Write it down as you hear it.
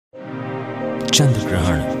चंद्र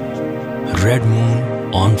ग्रहण, red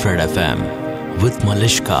moon on red FM with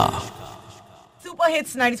Malishka. Super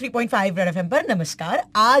hits 93.5 red FM पर नमस्कार।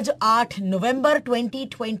 आज 8 नवंबर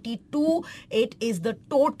 2022, it is the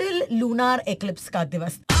total lunar eclipse का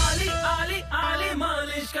दिवस।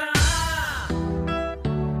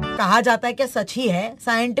 कहा जाता है, क्या सच ही है,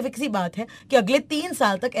 साइंटिफिक सी बात है कि अगले 3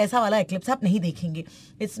 साल तक ऐसा वाला एक्लिप्स आप नहीं देखेंगे।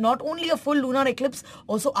 It's not only a full lunar eclipse,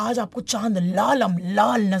 also आज आपको चांद लाल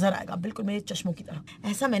नजर आएगा, बिल्कुल मेरे चश्मों की तरह,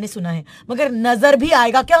 ऐसा मैंने सुना है। मगर नजर भी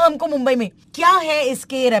आएगा क्या हमको मुंबई में? क्या है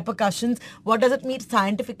इसके repercussions? What does it mean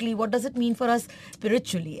scientifically? What does it mean for us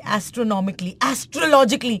spiritually, astronomically,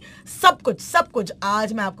 astrologically? सब कुछ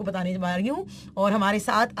आज मैं आपको बताने जा रही हूँ। और हमारे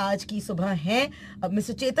साथ आज की सुबह है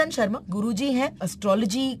मिस्टर चेतन शर्मा, गुरुजी हैं,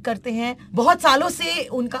 एस्ट्रोलॉजी करते हैं, बहुत सालों से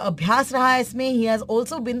उनका अभ्यास रहा है इसमें। He has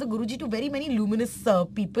also been the Guruji to very many luminous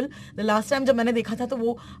people. The last time जब मैंने देखा था तो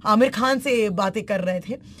वो आमिर खान से बातें कर रहे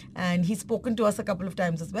थे, and he spoken to us a couple of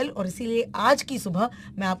times as well. और इसीलिए आज की सुबह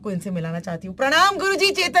मैं आपको इनसे मिलाना चाहती हूँ। प्रणाम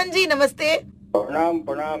गुरुजी। चेतन जी नमस्ते।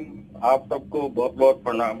 प्रणाम, आप सबको बहुत बहुत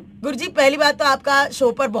प्रणाम। गुरुजी, पहली बात तो आपका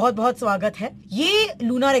शो पर बहुत बहुत स्वागत है। ये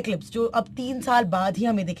लूनर एक्लिप्स जो अब 3 साल बाद ही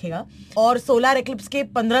हमें दिखेगा और सोलर एक्लिप्स के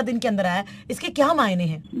 15 दिन के अंदर आया, इसके क्या मायने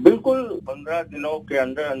हैं? बिल्कुल 15 दिनों के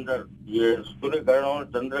अंदर ये सूर्य ग्रहण और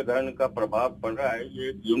चंद्र ग्रहण का प्रभाव पड़ रहा है। ये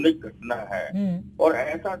एक यूनिक घटना है और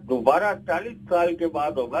ऐसा दोबारा 40 साल के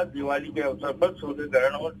बाद होगा। दिवाली के अवसर पर सूर्य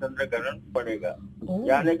ग्रहण और चंद्र ग्रहण पड़ेगा।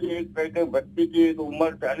 यानी कि एक तरह के व्यक्ति की एक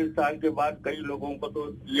उम्र 40 साल के बाद कई लोगों को तो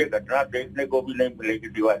ये घटना देखने को भी नहीं मिलेगी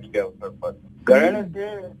दिवाली के अवसर पर। ग्रहण से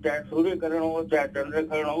चाहे सूर्य ग्रहण हो चाहे चंद्र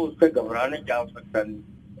ग्रहण हो, उससे घबराने की आवश्यकता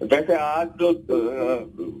नहीं। जैसे आज जो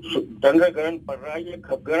चंद्र ग्रहण पड़ रहा है, ये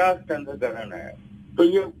खग्रास चंद्र ग्रहण है। तो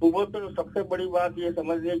ये पूर्वोत्तर, सबसे बड़ी बात ये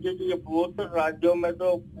समझ लीजिए कि ये पूर्वोत्तर राज्यों में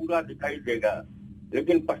तो पूरा दिखाई देगा,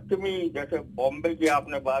 लेकिन पश्चिमी जैसे बॉम्बे की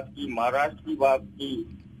आपने बात की, महाराष्ट्र की बात की,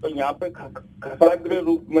 तो यहाँ पे खसाग्र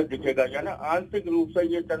रूप में दिखेगा, यानी आंशिक रूप से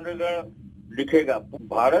ये चंद्र ग्रहण दिखेगा।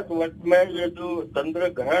 भारतवर्ष में ये जो चंद्र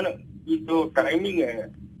ग्रहण की जो टाइमिंग है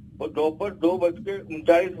वो दोपहर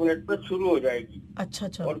 2:39 पर शुरू हो जाएगी।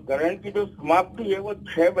 अच्छा। और ग्रहण की जो समाप्ति है वो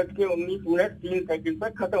 6:19 पर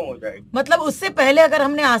खत्म हो जाएगी। मतलब उससे पहले अगर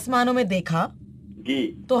हमने आसमानों में देखा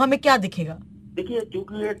जी तो हमें क्या दिखेगा? देखिए,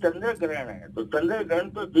 क्योंकि ये चंद्र ग्रहण है तो चंद्र ग्रहण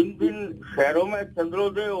तो जिन शहरों में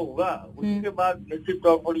चंद्रोदय होगा उसके बाद निश्चित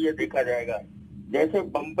तौर पर ये देखा जाएगा। जैसे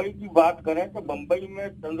बम्बई की बात करें तो बम्बई में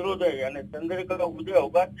चंद्रोदय यानी चंद्र का उदय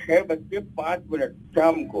होगा 6:05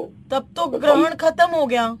 शाम को। तब तो ग्रहण खत्म हो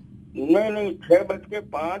गया। नहीं,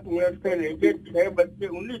 6:05 से लेके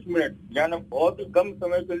 6:19 यानी बहुत ही कम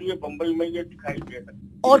समय के लिए बम्बई में ये दिखाई दे सकता है।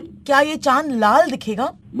 और क्या ये चांद लाल दिखेगा?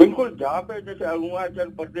 बिल्कुल, जहाँ पे जैसे अरुणाचल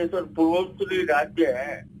प्रदेश और पूर्वोत्तरी राज्य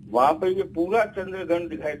है वहाँ पे ये पूरा चंद्र ग्रहण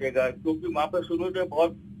दिखाई देगा, क्योंकि वहाँ पे सूर्योदय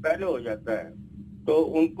बहुत पहले हो जाता है, तो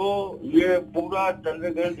उनको ये पूरा चंद्र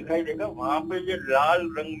ग्रहण दिखाई देगा। वहाँ पे ये लाल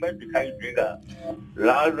रंग में दिखाई देगा।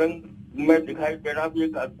 लाल रंग में दिखाई देना भी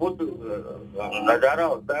एक अद्भुत नजारा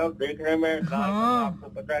होता है और देखने में लाल रंग आपको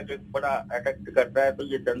पता है कि बड़ा अट्रैक्ट करता है। तो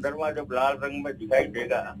ये चंद्रमा जब लाल रंग में दिखाई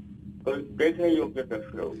देगा तो देखने योग्य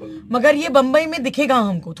दृश्य होगा। मगर ये बम्बई में दिखेगा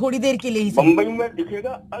हमको थोड़ी देर के लिए ही। बम्बई में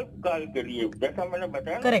दिखेगा अल्पकाल के लिए, जैसा मैंने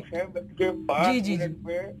बताया ना, 6:05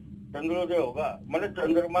 पे चंद्रोदय होगा, मतलब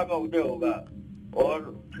चंद्रमा का उदय होगा और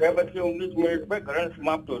 6:19 पे ग्रहण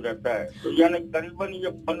समाप्त हो जाता है। तो यानी करीबन ये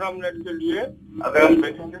 15 मिनट के लिए अगर हम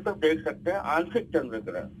देखेंगे तो देख सकते हैं आंशिक चंद्र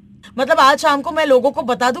ग्रहण। मतलब आज शाम को मैं लोगों को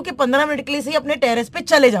बता दूं कि 15 मिनट के लिए से अपने टेरेस पे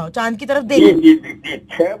चले जाओ, चांद की तरफ देखो। जी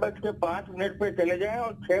 6:05 पे चले जाएं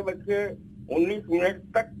और 6:19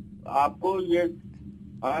 तक आपको ये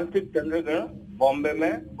आंशिक चंद्र ग्रहण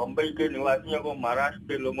बम्बई के निवासियों को, महाराष्ट्र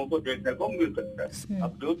के लोगों को देखने को मिल सकता है।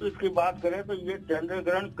 अब ज्योतिष की बात करें तो ये चंद्र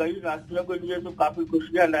ग्रहण कई राशियों के लिए तो काफी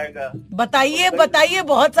खुशियां लाएगा। बताइए,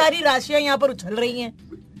 बहुत सारी राशियां यहाँ पर उछल रही हैं।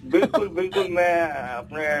 बिल्कुल, मैं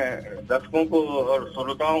अपने दर्शकों को और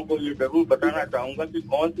श्रोताओं को ये जरूर बताना चाहूंगा कि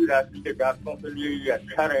कौन सी राशि के जातकों के लिए ये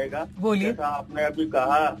अच्छा रहेगा। जैसा आपने अभी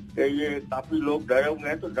कहा कि ये काफी लोग डरे हुए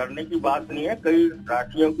हैं, तो डरने की बात नहीं है। कई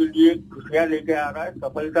राशियों के लिए खुशियां लेके आ रहा है,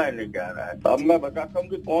 सफलताएं लेके आ रहा है। अब मैं बताता हूँ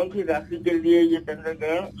कि कौन सी राशि के लिए ये चंद्र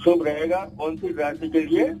ग्रहण शुभ रहेगा, कौन सी राशि के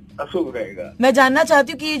लिए अशुभ रहेगा। मैं जानना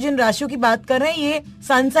चाहती हूँ कि ये जिन राशियों की बात कर रहे हैं ये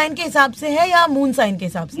सन साइन के हिसाब से है या मून साइन के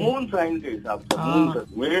हिसाब से? मून साइन के हिसाब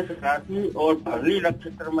से। मेष राशि और भरणी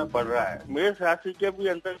नक्षत्र में पड़ रहा है। मेष राशि के भी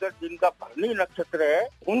अंतर्गत जिनका भरणी नक्षत्र है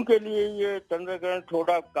उनके लिए ये चंद्र ग्रहण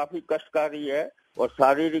थोड़ा काफी कष्टकारी है और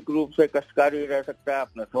शारीरिक रूप से कष्टकारी रह सकता है।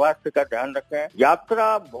 अपने स्वास्थ्य का ध्यान रखें।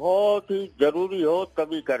 यात्रा बहुत ही जरूरी हो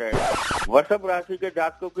तभी करें। वृषभ राशि के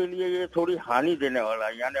जातकों के लिए ये थोड़ी हानि देने वाला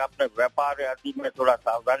है, यानी अपने व्यापार आदि में थोड़ा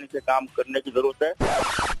सावधानी से काम करने की जरूरत है।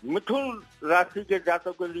 मिथुन राशि के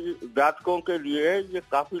जातकों के लिए ये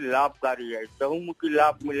काफी लाभकारी है। बहुमुखी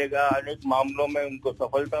लाभ मिलेगा, अनेक मामलों में उनको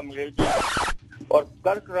सफलता मिलेगी। और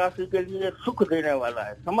कर्क राशि के लिए सुख देने वाला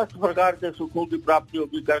है, समस्त प्रकार के सुखों की प्राप्ति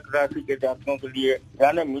होगी कर्क राशि के जातकों के लिए।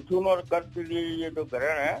 यानी मिथुन और कर्क के लिए ये जो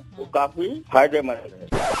ग्रहण है वो काफी फायदेमंद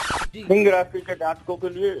है। सिंह राशि के जातकों के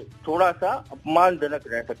लिए थोड़ा सा अपमानजनक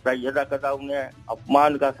रह सकता है, यदा कदा उन्हें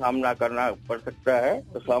अपमान का सामना करना पड़ सकता है,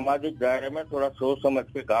 तो सामाजिक दायरे में थोड़ा सोच समझ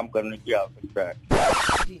के काम करने की आवश्यकता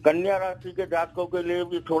है। कन्या राशि के जातकों के लिए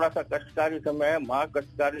भी थोड़ा सा कष्टकारी समय है,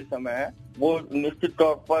 महाकष्टकारी समय है। वो निश्चित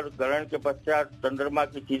तौर पर ग्रहण के पश्चात चंद्रमा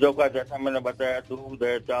की चीजों का, जैसा मैंने बताया, दूध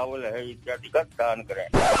है, चावल है इत्यादि का दान करें।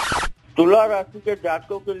 तुला राशि के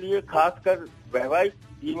जातकों के लिए खासकर वैवाहिक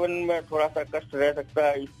जीवन में थोड़ा सा कष्ट रह सकता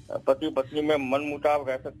है, पति पत्नी में मनमुटाव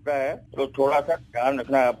रह सकता है, तो थोड़ा सा ध्यान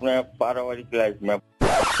रखना है अपने पारिवारिक लाइफ में।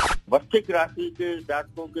 वृश्चिक राशि के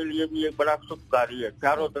जातकों के लिए भी एक बड़ा शुभकारी है,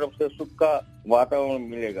 चारों तरफ से सुख का वातावरण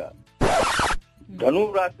मिलेगा। धनु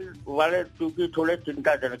राशि वाले चूंकि थोड़े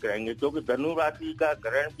चिंताजनक रहेंगे, क्योंकि धनु राशि का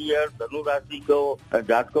ग्रहण भी है और धनु राशि को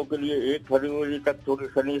जातकों के लिए 1 फरवरी तक थोड़ी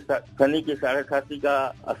शनि की 7.5 का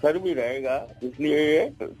असर भी रहेगा, इसलिए ये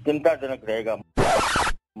चिंताजनक रहेगा।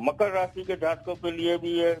 मकर राशि के जातकों के लिए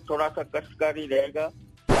भी ये थोड़ा सा कष्टकारी रहेगा।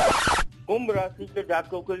 कुंभ राशि के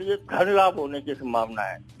जातकों के लिए धन लाभ होने की संभावना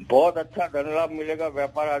है, बहुत अच्छा धन लाभ मिलेगा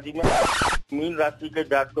व्यापार आदि में। मीन राशि के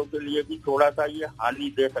जातकों के लिए भी थोड़ा सा ये हानि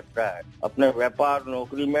दे सकता है, अपने व्यापार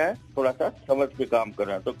नौकरी में थोड़ा सा समझ के काम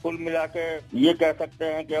करें। तो कुल मिला के ये कह सकते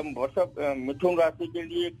हैं कि हम मिथुन राशि के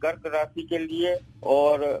लिए, कर्क राशि के लिए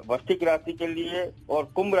और वृश्चिक राशि के लिए और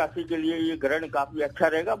कुंभ राशि के लिए ये ग्रहण काफी अच्छा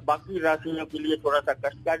रहेगा। बाकी राशियों के लिए थोड़ा सा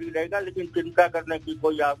कष्टकारी रहेगा, लेकिन चिंता करने की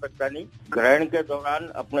कोई आवश्यकता नहीं। ग्रहण के दौरान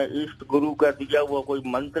अपने इष्ट गुरु का दिया हुआ कोई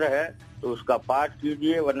मंत्र है तो उसका पाठ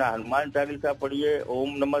कीजिए, वरना हनुमान चालीसा पढ़िए, ओम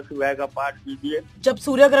नमः शिवाय का पाठ कीजिए। जब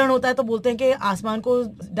सूर्य ग्रहण होता है तो बोलते हैं कि आसमान को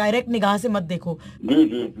डायरेक्ट निगाह से मत देखो। जी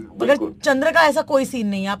जी, मगर चंद्र का ऐसा कोई सीन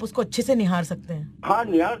नहीं है, आप उसको अच्छे से निहार सकते हैं। हाँ,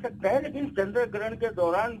 निहार सकते हैं, लेकिन चंद्र ग्रहण के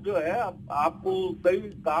दौरान जो है आपको कई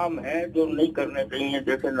काम है जो नहीं करने चाहिए,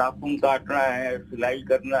 जैसे नाखून काटना है, सिलाई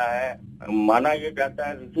करना है। माना यह जाता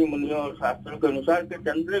है ऋषि मुनियों और शास्त्रों के अनुसार कि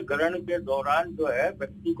चंद्र ग्रहण के दौरान जो है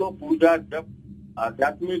व्यक्ति को पूजा जब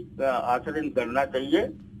आध्यात्मिक आचरण करना चाहिए,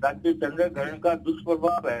 ताकि चंद्र ग्रहण का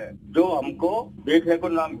दुष्प्रभाव है जो हमको देखने को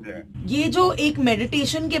ना मिले। ये जो एक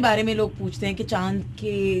मेडिटेशन के बारे में लोग पूछते हैं कि चांद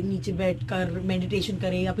के नीचे बैठकर मेडिटेशन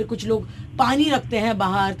करें, या फिर कुछ लोग पानी रखते हैं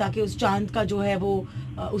बाहर ताकि उस चांद का जो है वो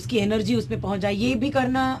उसकी एनर्जी उसमें पहुंच जाए, ये भी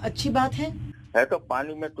करना अच्छी बात है? तो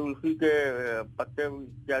पानी में तुलसी के पत्ते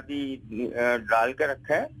इत्यादि डाल के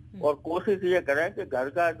रखें और कोशिश ये करें कि घर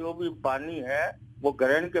का जो भी पानी है वो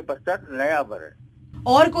ग्रहण के पश्चात नया भरे।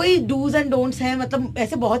 और कोई डूज एंड डोंट्स हैं? मतलब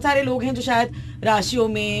ऐसे बहुत सारे लोग हैं जो शायद राशियों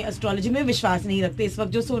में, एस्ट्रोलॉजी में विश्वास नहीं रखते। इस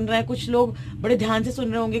वक्त जो सुन रहे हैं, कुछ लोग बड़े ध्यान से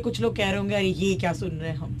सुन रहे होंगे, कुछ लोग कह रहे होंगे अरे ये क्या सुन रहे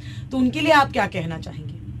हैं हम, तो उनके लिए आप क्या कहना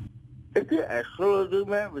चाहेंगे? देखिए, एस्ट्रोलॉजी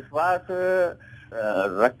में विश्वास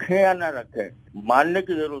रखें या ना रखें, मानने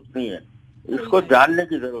की जरूरत नहीं है, इसको जानने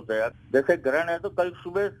की जरूरत है। जैसे ग्रहण है तो कल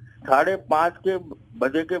सुबह 5:30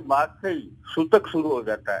 बजे के बाद से ही सूतक शुरू हो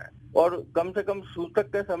जाता है, और कम से कम सूतक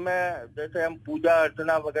के समय जैसे हम पूजा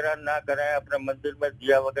अर्चना वगैरह ना करें, अपने मंदिर में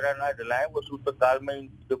दिया वगैरह ना जलाएं, वो सूतक काल में इन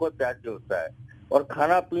चीजों को त्याज्य होता है। और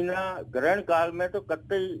खाना पीना ग्रहण काल में तो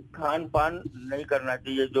कतई खान पान नहीं करना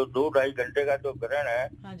चाहिए। जो 2-2.5 घंटे का जो ग्रहण है,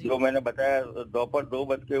 जो मैंने बताया, दोपहर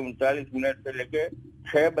 2:39 से लेके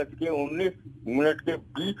 6:19 के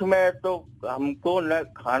बीच में, तो हमको न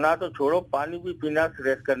खाना तो छोड़ो, पानी भी पीना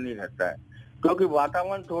श्रेयस्कर नहीं रहता है, क्योंकि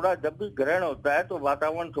वातावरण थोड़ा, जब भी ग्रहण होता है तो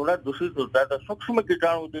वातावरण थोड़ा दूषित होता है। तो सूक्ष्म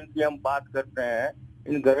कीटाणु जिनकी हम बात करते हैं,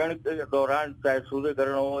 इन ग्रहण के दौरान, चाहे सूर्य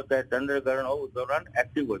ग्रहण हो चाहे चंद्र ग्रहण हो, उस दौरान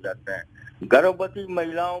एक्टिव हो जाते हैं। गर्भवती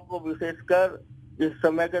महिलाओं को विशेषकर इस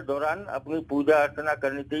समय के दौरान अपनी पूजा अर्चना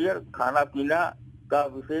करनी चाहिए और खाना पीना का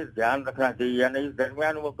विशेष ध्यान रखना चाहिए। यानी इस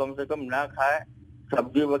दरमियान वो कम से कम ना खाएं,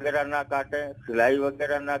 सब्जी वगैरह ना काटें, सिलाई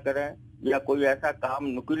वगैरह ना करें, या कोई ऐसा काम,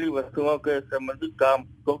 नुकीली वस्तुओं के संबंधित काम,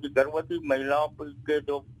 क्योंकि गर्भवती महिलाओं के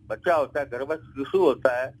जो बच्चा होता है, गर्भस्थ शिशु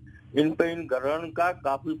होता है, इन पे इन ग्रहण का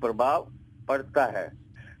काफी प्रभाव पड़ता है।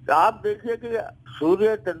 तो आप देखिए कि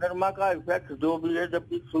सूर्य चंद्रमा का इफेक्ट जो भी है, जब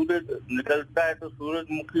भी सूर्य निकलता है तो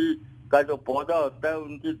सूरजमुखी का जो पौधा होता है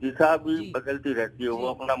उनकी दिशा भी बदलती रहती है, वो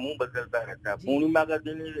अपना मुंह बदलता रहता है। पूर्णिमा का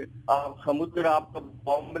दिन ही आप समुद्र, आप तो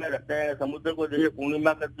बॉम्बे में रहते हैं, समुद्र को देखिए,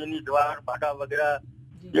 पूर्णिमा का दिन ही ज्वार भाटा वगैरह,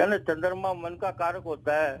 यानी चंद्रमा मन का कारक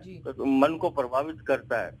होता है, तो मन को प्रभावित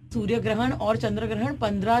करता है। सूर्य ग्रहण और चंद्र ग्रहण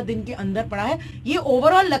 15 दिन के अंदर पड़ा है, ये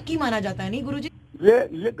ओवरऑल लकी माना जाता है, नहीं गुरुजी?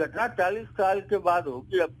 ये घटना 40 साल के बाद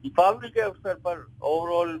होगी। अब दीपावली के अवसर पर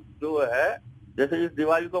ओवरऑल जो है, जैसे इस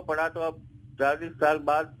दिवाली को पड़ा तो अब 40 साल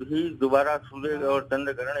बाद ही दोबारा सूर्य और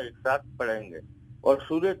चंद्र ग्रहण एक साथ पड़ेंगे, और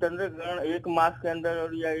सूर्य चंद्र ग्रहण एक मास के अंदर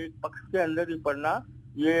और या एक पक्ष के अंदर ही पड़ना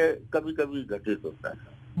ये कभी कभी घटित होता है।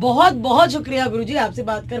 बहुत बहुत शुक्रिया गुरुजी, आपसे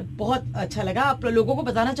बात कर बहुत अच्छा लगा। आप लोगों को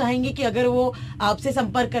बताना चाहेंगे कि अगर वो आपसे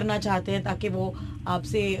संपर्क करना चाहते हैं ताकि वो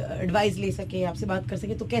आपसे एडवाइस ले सके, आपसे बात कर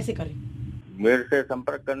सके, तो कैसे करें? मेरे से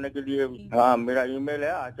संपर्क करने के लिए हाँ, मेरा ईमेल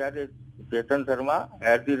है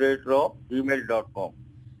acharya.chetan.sharma@gmail.com।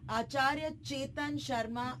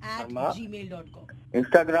 acharya.chetan.sharma@gmail.com।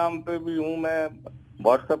 इंस्टाग्राम पे भी हूँ मैं,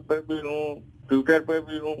 व्हाट्सएप पे भी हूँ, ट्विटर पे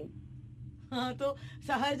भी हूँ। हाँ, तो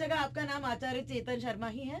हर जगह आपका नाम आचार्य चेतन शर्मा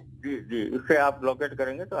ही है? जी जी, इससे आप लोकेट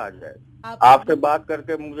करेंगे तो आ जाएगा। आपसे बात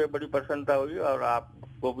करके मुझे बड़ी प्रसन्नता हुई, और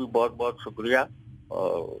आपको भी बहुत बहुत शुक्रिया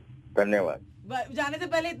और धन्यवाद। जाने से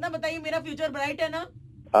पहले इतना बताइए, मेरा फ्यूचर ब्राइट है ना?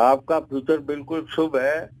 आपका फ्यूचर बिल्कुल शुभ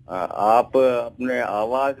है। आप अपने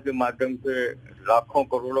आवाज के माध्यम से लाखों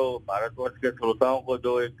करोड़ों भारतवर्ष के श्रोताओं को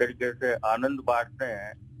जो एक तरीके से आनंद बांटते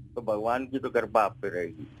हैं, तो भगवान की तो कृपा आप पे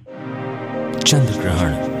रहेगी। चंद्र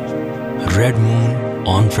ग्रहण, red moon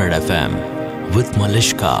on Fred FM with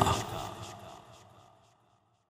Malishka।